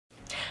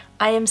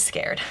I am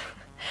scared.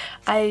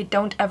 I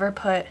don't ever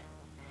put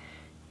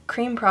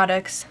cream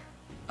products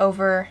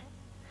over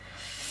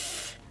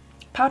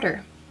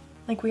powder.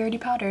 Like, we already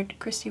powdered.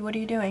 Christy, what are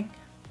you doing?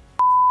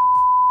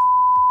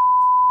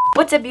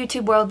 What's up,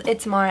 YouTube world?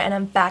 It's Mara and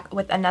I'm back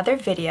with another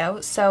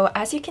video. So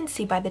as you can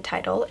see by the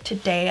title,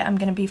 today I'm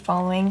going to be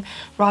following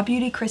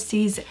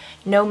RawBeautyKristi's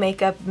no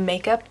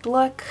makeup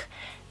look.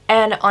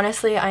 And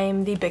honestly, I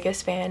am the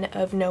biggest fan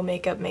of no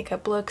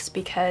makeup looks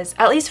because,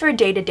 at least for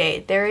day to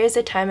day, there is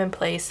a time and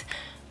place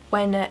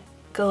when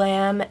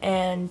glam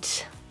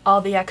and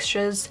all the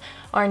extras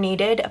are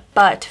needed.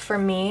 But for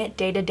me,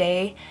 day to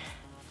day,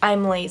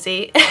 I'm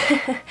lazy.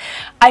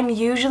 I'm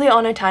usually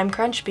on a time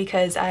crunch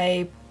because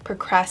I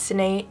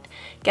procrastinate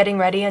getting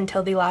ready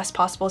until the last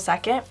possible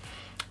second.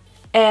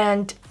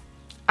 And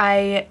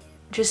I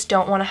just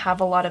don't want to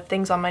have a lot of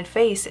things on my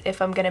face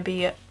if I'm going to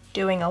be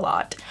doing a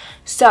lot.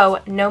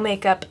 So no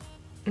makeup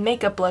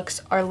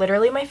looks are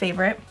literally my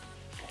favorite.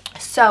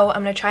 So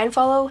I'm gonna try and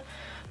follow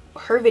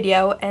her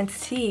video and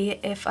see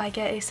if I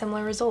get a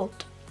similar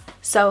result.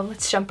 So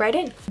let's jump right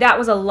in. That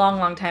was a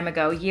long time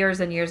ago,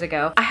 years and years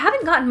ago. I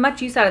haven't gotten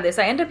much use out of this.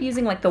 I end up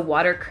using like the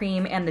water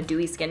cream and the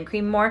dewy skin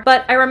cream more,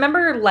 but I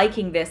remember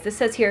liking this. This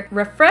says here,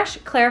 refresh,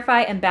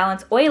 clarify, and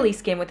balance oily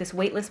skin with this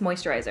weightless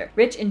moisturizer.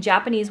 Rich in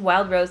Japanese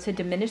wild rose to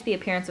diminish the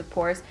appearance of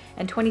pores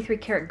and 23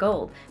 karat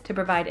gold to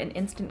provide an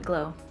instant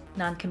glow.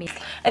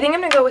 Non-chemical. I think I'm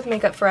gonna go with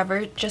Makeup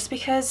Forever just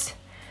because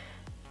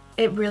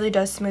it really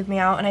does smooth me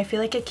out, and I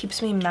feel like it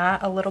keeps me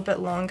matte a little bit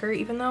longer,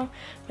 even though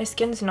my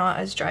skin's not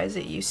as dry as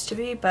it used to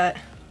be. But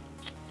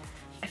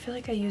I feel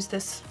like I used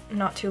this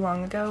not too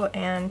long ago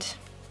and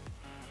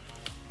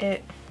I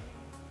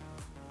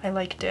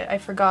liked it. I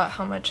forgot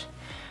how much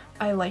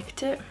I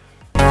liked it.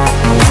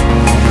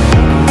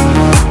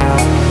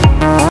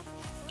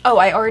 Oh,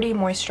 I already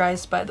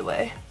moisturized, by the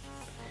way.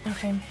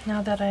 Okay,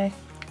 now that I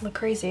look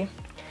crazy,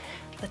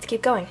 let's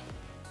keep going.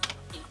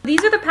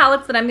 These are the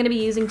palettes that I'm going to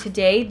be using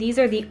today. These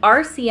are the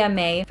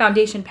RCMA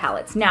foundation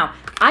palettes. Now,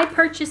 I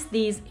purchased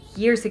these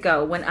years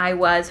ago when I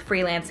was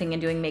freelancing and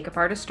doing makeup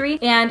artistry,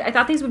 and I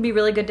thought these would be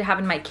really good to have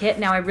in my kit.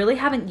 Now, I really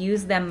haven't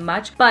used them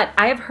much, but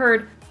I have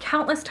heard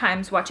countless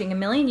times watching a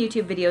million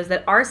YouTube videos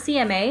that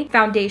RCMA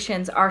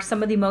foundations are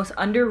some of the most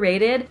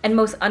underrated and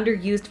most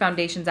underused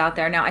foundations out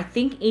there. Now, I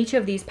think each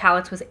of these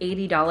palettes was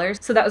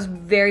 $80, so that was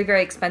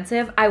very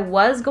expensive. I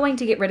was going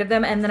to get rid of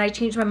them, and then I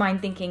changed my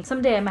mind thinking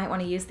someday I might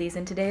want to use these,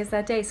 and today is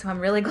that day. So I'm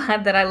really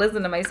glad that I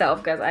listened to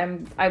myself because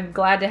I'm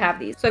glad to have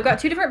these. So I've got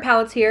two different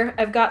palettes here.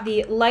 I've got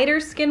the lighter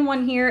skin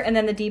one here and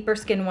then the deeper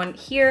skin one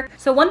here.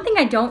 So one thing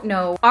I don't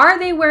know, are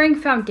they wearing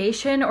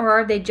foundation or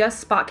are they just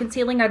spot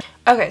concealing?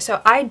 Okay,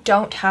 so I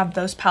don't have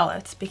those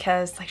palettes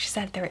because, like she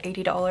said, they're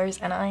 $80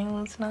 and I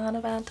was not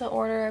about to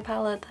order a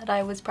palette that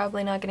I was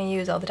probably not going to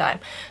use all the time.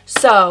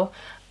 So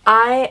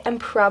I am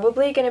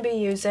probably going to be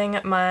using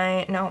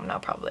my, no,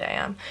 not probably, I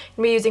am going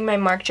to be using my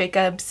Marc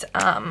Jacobs,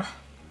 I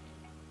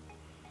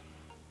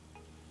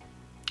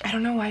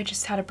don't know why I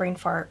just had a brain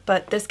fart,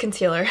 but this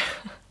concealer,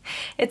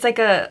 it's like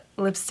a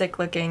lipstick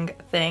looking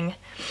thing.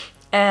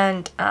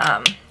 And,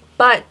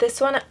 but this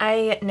one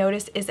I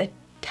noticed is a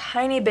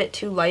tiny bit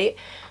too light.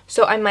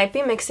 So I might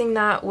be mixing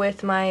that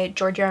with my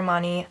Giorgio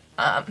Armani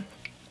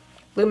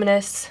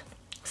Luminous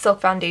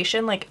Silk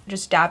Foundation, like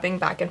just dabbing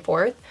back and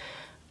forth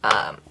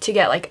to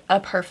get like a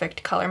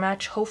perfect color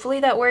match.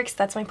 Hopefully that works.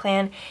 That's my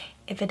plan.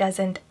 If it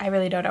doesn't, I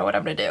really don't know what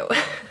I'm gonna do.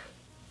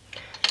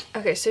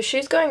 Okay, so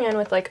she's going in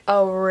with like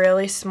a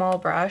really small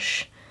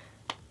brush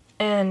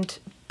and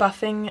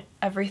buffing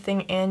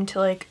everything into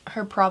like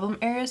her problem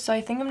areas. So I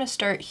think I'm gonna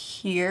start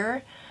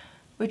here,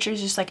 which is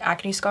just like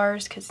acne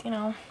scars, because, you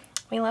know,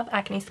 we love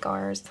acne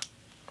scars.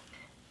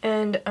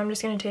 And I'm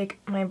just going to take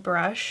my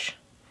brush,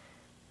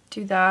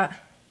 do that,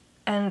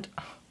 and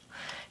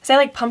because I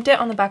like pumped it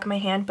on the back of my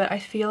hand, but I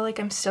feel like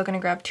I'm still going to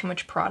grab too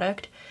much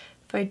product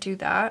if I do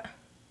that.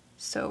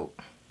 So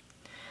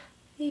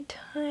the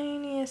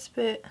tiniest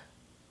bit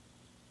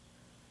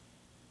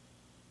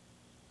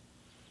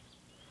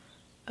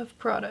of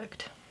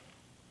product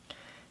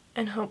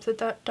and hope that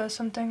that does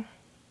something.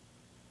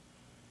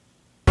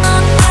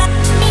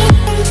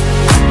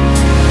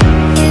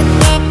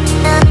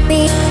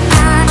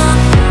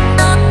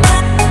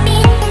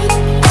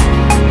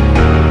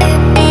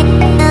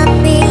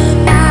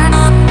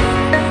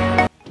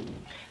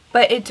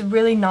 But it's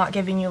really not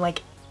giving you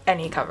like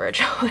any coverage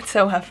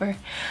whatsoever.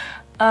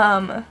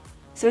 So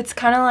it's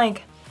kind of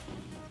like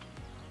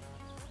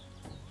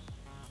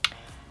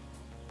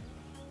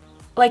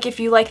if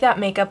you like that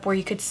makeup where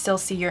you could still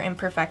see your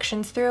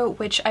imperfections through,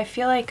 which I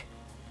feel like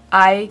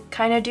I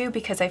kind of do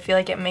because I feel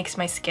like it makes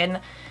my skin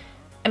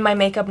and my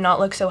makeup not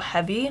look so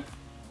heavy.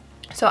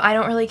 So I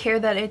don't really care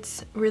that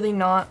it's really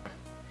not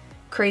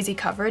crazy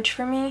coverage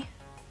for me.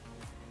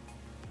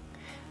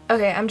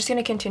 Okay, I'm just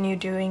going to continue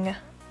doing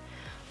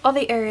all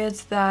the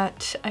areas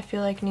that I feel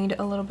like need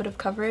a little bit of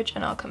coverage,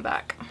 and I'll come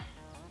back.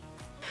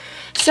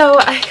 So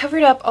I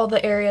covered up all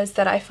the areas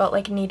that I felt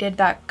like needed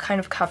that kind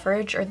of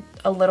coverage or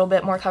a little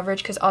bit more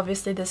coverage, because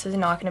obviously this is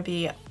not going to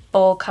be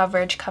full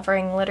coverage,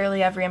 covering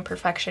literally every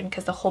imperfection,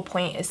 because the whole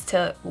point is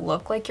to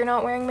look like you're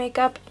not wearing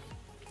makeup.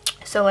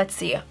 So let's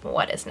see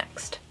what is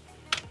next.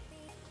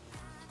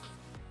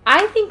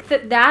 I think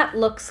that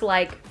looks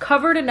like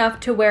covered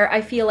enough to where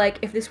I feel like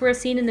if this were a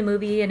scene in the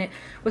movie and it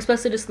was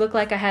supposed to just look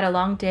like I had a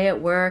long day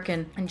at work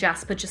and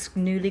Jasper just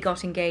newly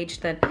got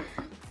engaged, then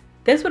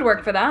this would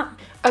work for that.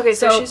 Okay,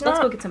 so she's let's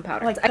not go get some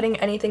powder. like putting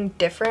anything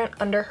different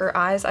under her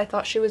eyes. I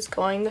thought she was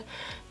going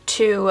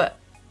to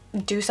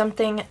do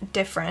something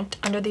different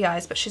under the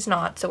eyes, but she's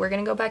not. So we're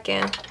gonna go back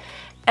in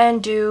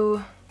and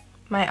do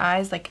my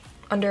eyes, like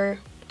under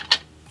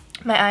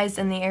my eyes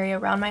and the area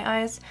around my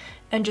eyes,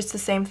 and just the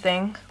same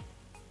thing.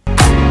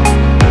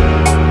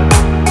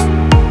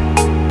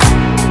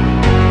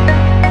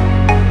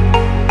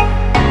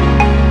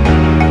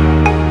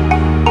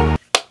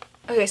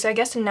 Okay, so I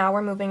guess now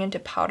we're moving into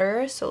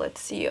powder, so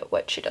let's see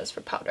what she does for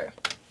powder.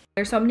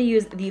 So I'm going to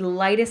use the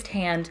lightest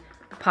hand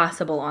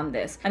possible on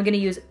this. I'm going to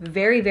use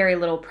very, very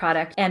little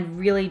product and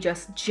really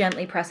just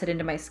gently press it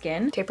into my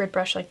skin. Tapered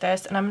brush like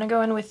this, and I'm going to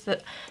go in with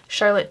the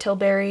Charlotte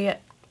Tilbury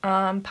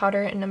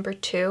powder in number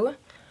 2,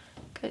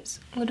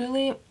 because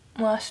literally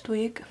last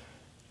week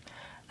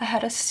I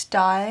had a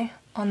sty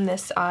on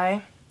this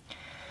eye,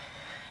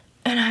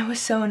 and I was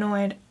so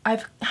annoyed.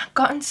 I've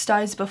gotten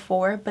styes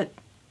before, but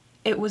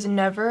it was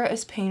never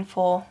as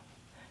painful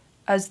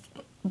as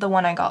the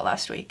one I got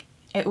last week.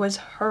 It was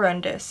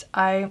horrendous.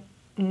 I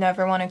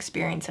never want to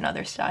experience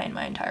another sty in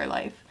my entire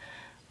life.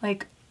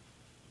 Like,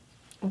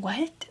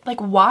 what? Like,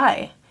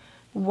 why?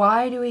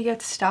 Why do we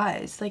get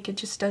styes? Like, it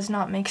just does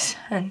not make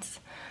sense.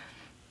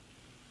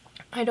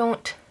 I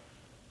don't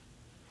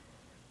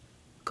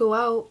go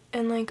out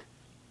and, like,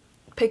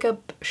 pick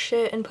up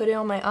shit and put it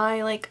on my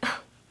eye. Like,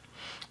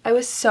 I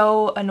was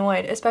so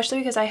annoyed, especially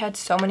because I had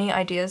so many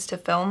ideas to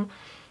film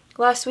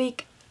last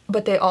week,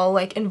 but they all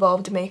like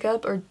involved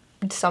makeup or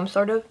some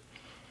sort of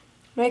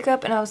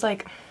makeup, and I was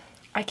like,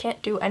 I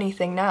can't do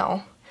anything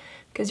now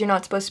because you're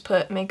not supposed to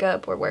put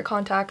makeup or wear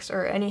contacts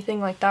or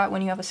anything like that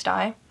when you have a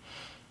sty.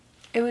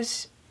 It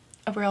was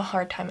a real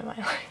hard time in my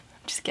life.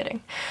 I'm just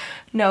kidding.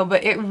 No,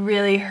 but it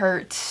really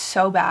hurt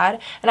so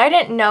bad, and I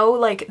didn't know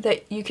like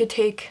that you could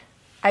take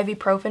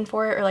ibuprofen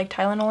for it or like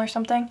Tylenol or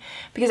something,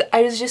 because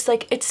I was just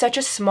like, it's such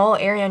a small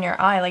area in your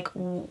eye, like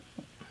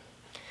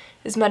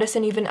is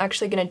medicine even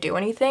actually gonna do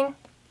anything?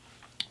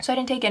 So I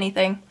didn't take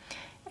anything,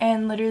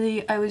 and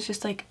literally I was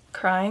just like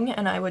crying,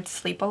 and I would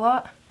sleep a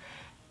lot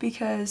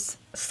because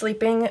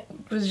sleeping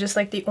was just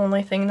like the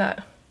only thing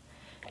that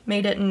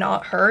made it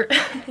not hurt,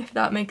 if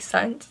that makes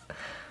sense.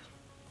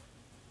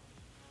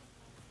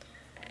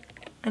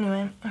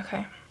 Anyway,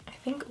 okay, I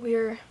think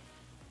we're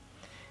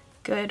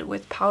good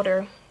with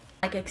powder.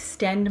 Like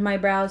extend my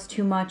brows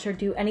too much or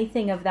do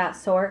anything of that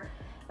sort.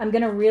 I'm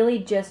gonna really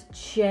just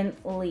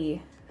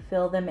gently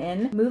fill them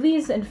in.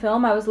 Movies and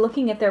film, I was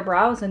looking at their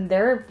brows and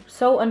they're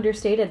so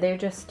understated.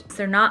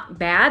 They're not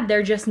bad.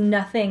 They're just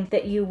nothing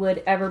that you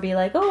would ever be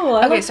like, oh,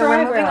 I okay, so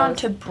we're moving on eyebrows.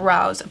 to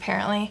brows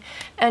apparently.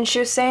 And she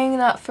was saying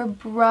that for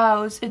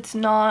brows, it's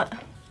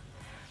not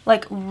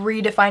like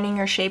redefining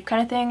your shape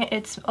kind of thing.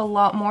 It's a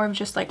lot more of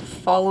just like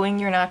following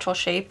your natural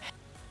shape.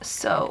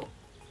 So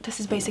this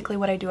is basically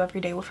what I do every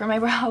day for my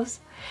brows.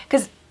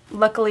 Because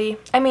luckily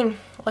and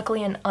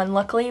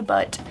unluckily,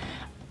 but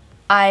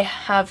I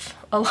have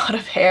a lot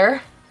of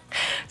hair,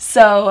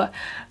 so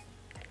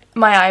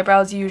my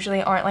eyebrows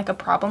usually aren't like a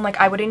problem. Like,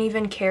 I wouldn't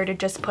even care to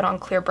just put on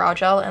clear brow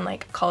gel and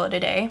like call it a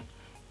day,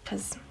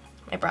 because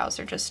my brows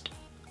are just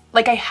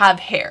like, I have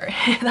hair,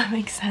 if that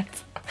makes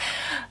sense.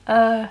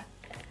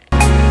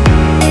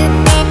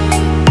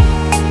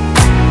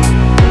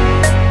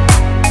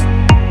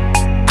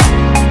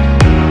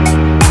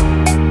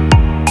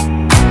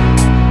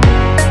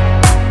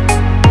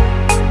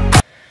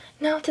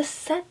 Now to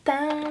set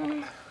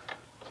them.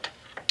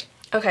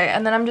 Okay,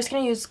 and then I'm just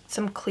gonna use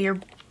some clear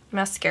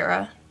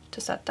mascara to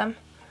set them.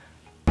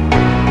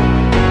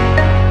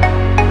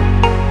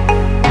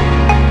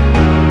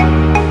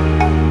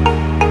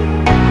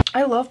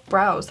 I love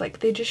brows,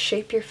 like they just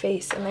shape your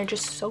face and they're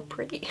just so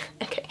pretty.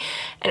 Okay,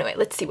 anyway,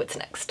 let's see what's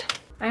next.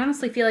 I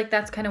honestly feel like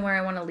that's kind of where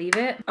I want to leave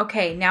it.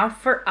 Okay, now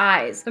for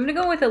eyes. I'm gonna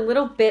go with a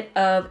little bit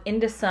of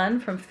Into Sun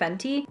from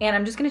Fenty, and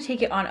I'm just gonna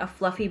take it on a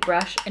fluffy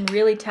brush and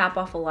really tap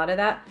off a lot of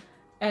that.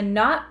 And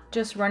not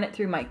just run it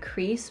through my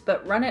crease,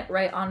 but run it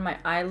right on my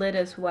eyelid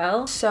as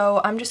well.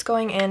 So I'm just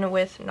going in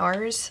with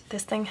NARS.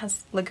 This thing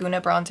has Laguna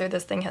bronzer.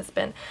 This thing has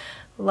been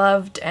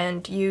loved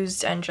and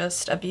used and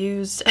just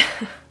abused.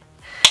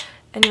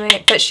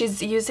 Anyway, but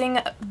she's using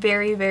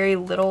very, very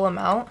little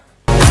amount.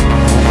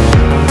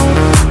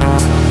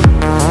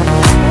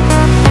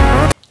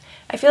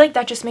 I feel like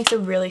that just makes a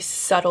really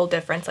subtle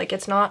difference. Like,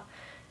 it's not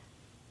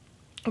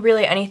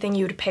really anything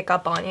you'd pick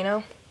up on, you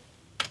know?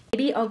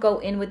 Maybe I'll go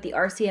in with the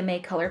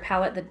RCMA color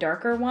palette, the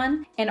darker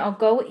one, and I'll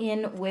go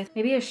in with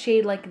maybe a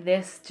shade like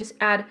this, just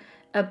add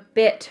a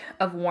bit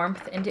of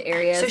warmth into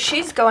areas. So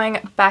she's going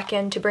back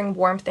in to bring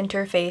warmth into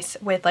her face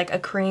with like a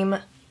cream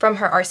from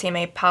her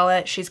RCMA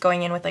palette. She's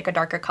going in with like a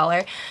darker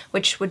color,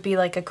 which would be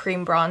like a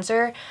cream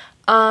bronzer.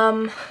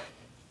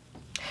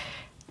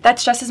 that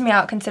stresses me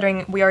out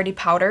considering we already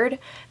powdered.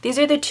 These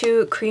are the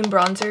two cream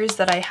bronzers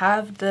that I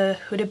have, the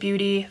Huda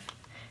Beauty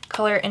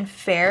color and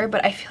Fair,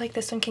 but I feel like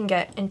this one can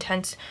get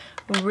intense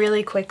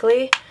really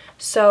quickly.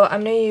 So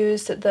I'm going to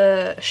use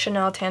the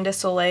Chanel Tan de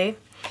Soleil.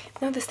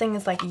 I know this thing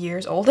is like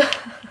years old,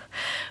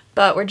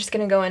 but we're just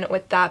going to go in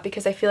with that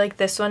because I feel like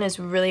this one is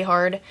really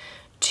hard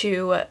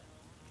to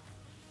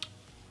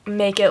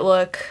make it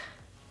look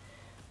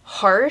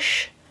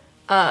harsh.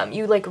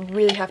 You like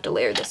really have to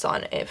layer this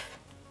on if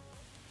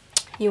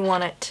you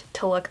want it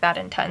to look that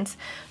intense.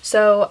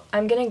 So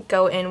I'm gonna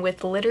go in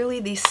with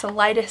literally the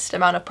slightest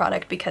amount of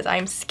product because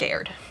I'm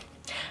scared.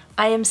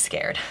 I am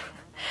scared.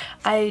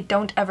 I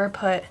don't ever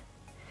put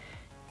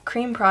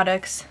cream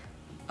products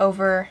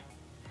over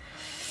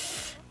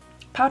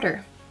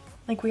powder.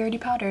 Like, we already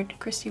powdered.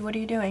 Kristi, what are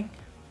you doing?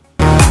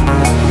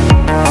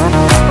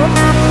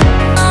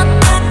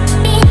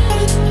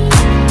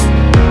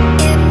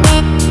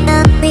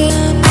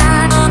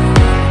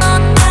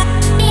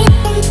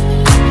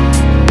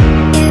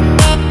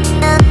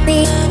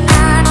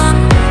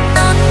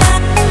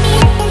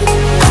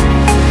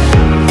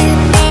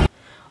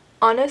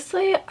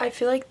 Honestly, I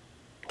feel like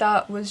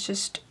that was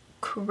just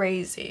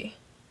crazy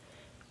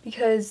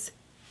because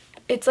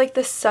it's like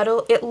the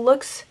subtle, it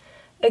looks,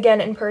 again,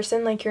 in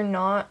person like you're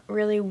not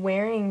really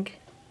wearing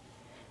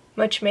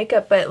much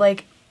makeup, but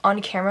like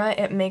on camera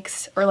it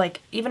makes, or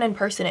like even in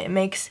person, it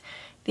makes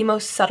the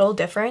most subtle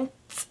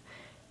difference,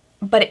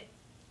 but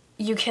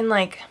you can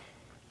like,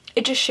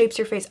 it just shapes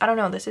your face. I don't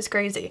know, this is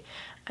crazy.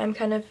 I'm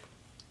kind of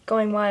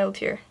going wild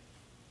here.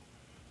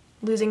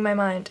 Losing my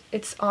mind.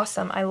 It's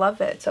awesome. I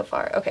love it so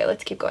far. Okay,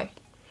 let's keep going.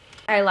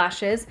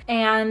 Eyelashes,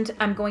 and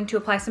I'm going to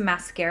apply some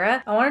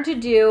mascara. I wanted to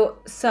do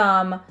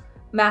some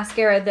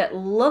mascara that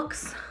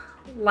looks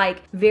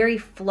like very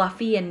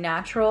fluffy and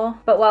natural,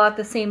 but while at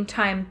the same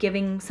time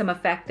giving some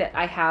effect that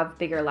I have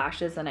bigger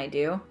lashes than I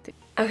do.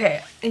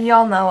 Okay,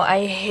 y'all know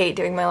I hate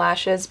doing my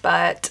lashes,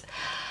 but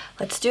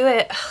let's do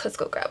it. Let's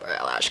go grab our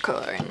eyelash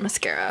color and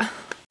mascara.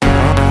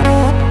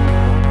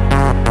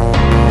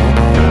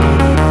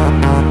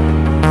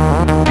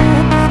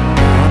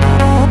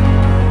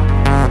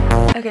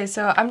 Okay,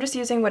 so I'm just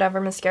using whatever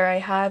mascara I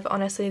have.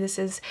 Honestly, this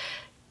is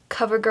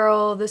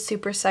CoverGirl, the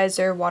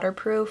Supersizer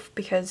Waterproof,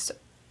 because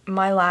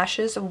my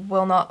lashes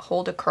will not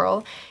hold a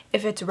curl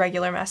if it's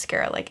regular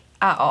mascara, like,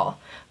 at all.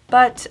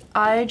 But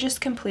I just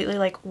completely,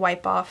 like,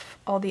 wipe off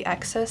all the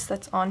excess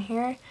that's on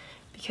here,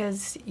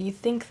 because you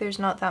think there's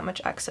not that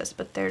much excess,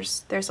 but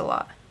there's a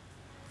lot.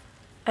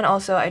 And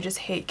also, I just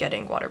hate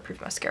getting waterproof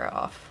mascara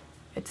off.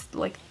 It's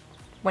like,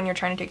 when you're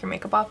trying to take your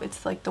makeup off,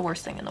 it's like the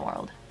worst thing in the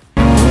world.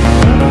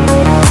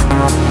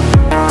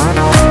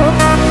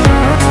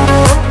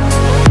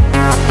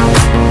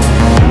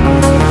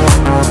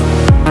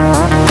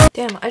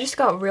 Damn, I just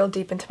got real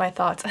deep into my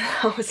thoughts.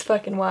 That was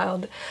fucking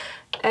wild.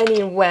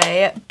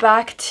 Anyway,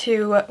 back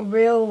to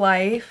real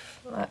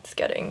life. That's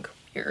getting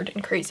weird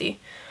and crazy.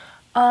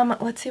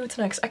 Let's see what's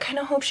next. I kind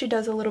of hope she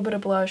does a little bit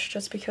of blush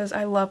just because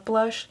I love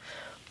blush.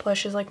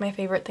 Blush is like my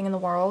favorite thing in the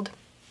world.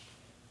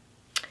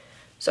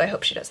 So I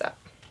hope she does that.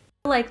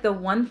 Like, the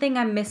one thing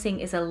I'm missing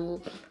is a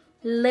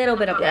little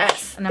bit of blush.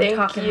 Yes, and I'm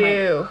talking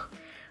you. like,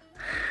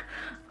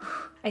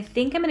 I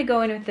think I'm going to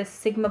go in with this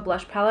Sigma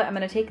blush palette. I'm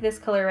going to take this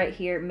color right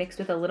here mixed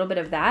with a little bit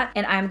of that,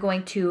 and I'm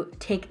going to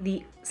take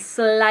the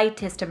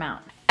slightest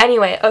amount.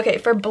 Anyway, okay,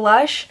 for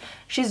blush,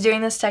 she's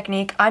doing this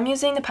technique. I'm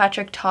using the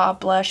Patrick Ta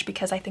blush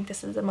because I think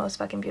this is the most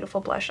fucking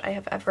beautiful blush I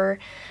have ever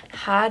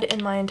had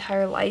in my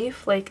entire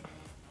life. Like,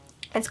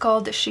 it's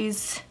called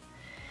She's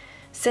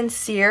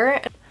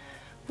Sincere,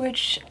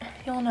 which,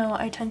 you'll know,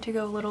 I tend to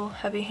go a little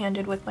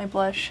heavy-handed with my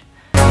blush.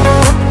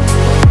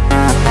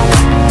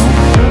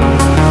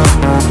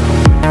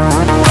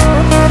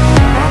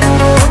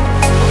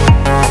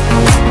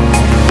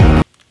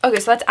 Okay,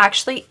 so that's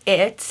actually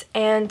it,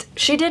 and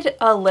she did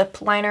a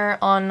lip liner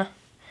on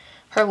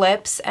her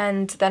lips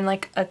and then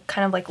like a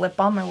kind of like lip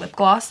balm or lip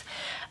gloss.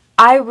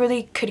 I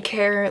really could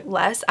care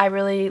less. I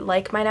really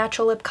like my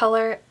natural lip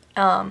color.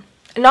 Not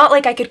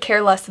like I could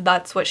care less if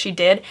that's what she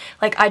did.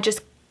 Like, I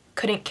just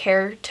couldn't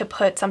care to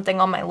put something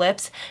on my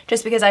lips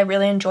just because I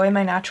really enjoy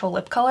my natural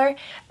lip color.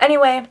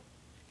 Anyway,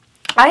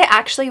 I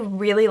actually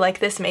really like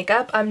this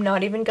makeup. I'm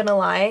not even gonna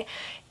lie.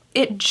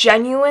 It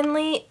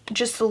genuinely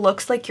just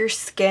looks like your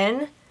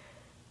skin.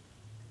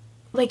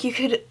 Like, you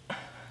could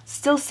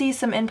still see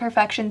some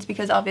imperfections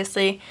because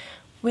obviously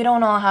we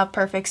don't all have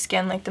perfect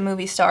skin like the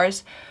movie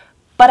stars.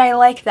 But I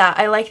like that.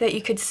 I like that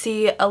you could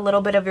see a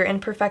little bit of your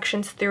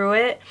imperfections through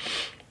it.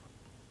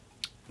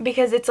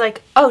 Because it's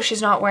like, oh,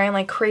 she's not wearing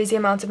like crazy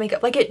amounts of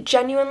makeup. Like, it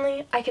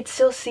genuinely, I could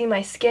still see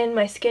my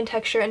skin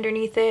texture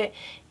underneath it.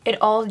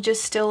 It all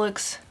just still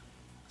looks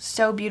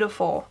so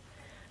beautiful.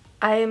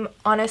 I'm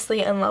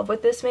honestly in love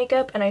with this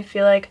makeup, and I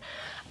feel like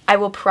I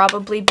will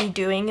probably be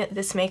doing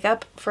this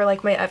makeup for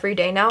like my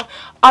everyday now.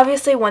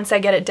 Obviously, once I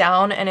get it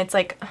down and it's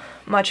like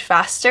much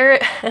faster,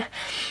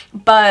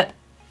 but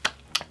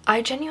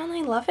I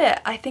genuinely love it.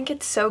 I think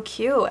it's so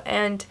cute,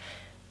 and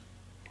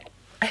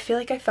I feel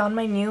like I found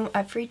my new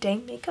everyday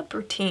makeup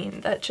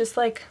routine that just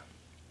like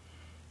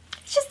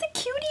It's just the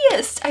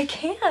cutest. I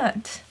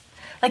can't.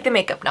 Like the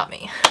makeup, not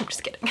me. I'm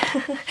just kidding.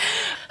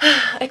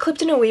 I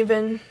clipped in a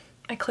weave-in.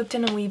 I clipped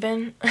in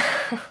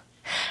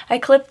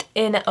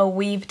a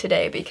weave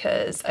today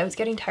because I was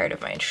getting tired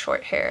of my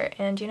short hair.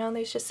 And you know,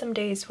 there's just some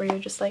days where you're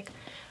just like,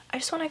 I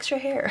just want extra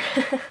hair.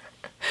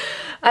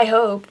 I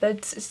hope.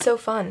 It's so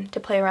fun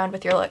to play around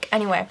with your look.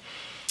 Anyway,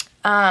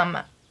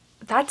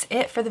 that's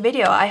it for the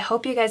video. I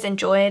hope you guys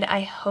enjoyed.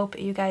 I hope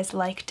you guys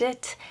liked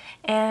it.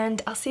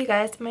 And I'll see you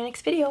guys in my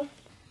next video.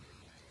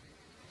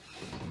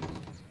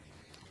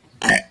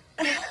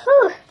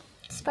 Whew.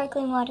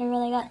 Sparkling water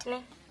really got to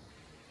me.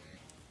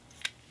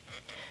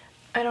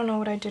 I don't know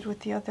what I did with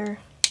the other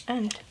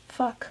end.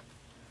 Fuck.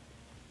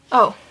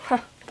 Oh,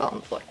 fell on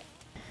the floor.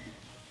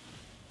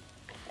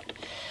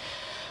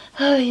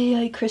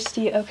 Ay,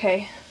 Kristi.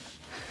 Okay.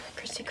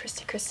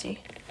 Kristi.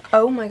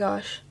 Oh my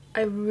gosh.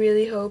 I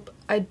really hope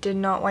I did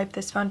not wipe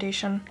this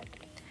foundation.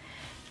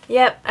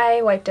 Yep,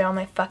 I wiped it on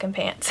my fucking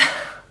pants.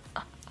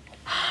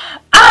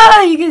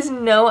 Ah, you guys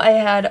know I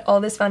had all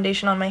this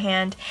foundation on my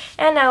hand,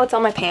 and now it's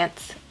on my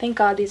pants. Thank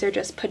God these are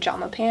just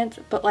pajama pants,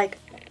 but like,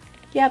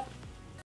 yep,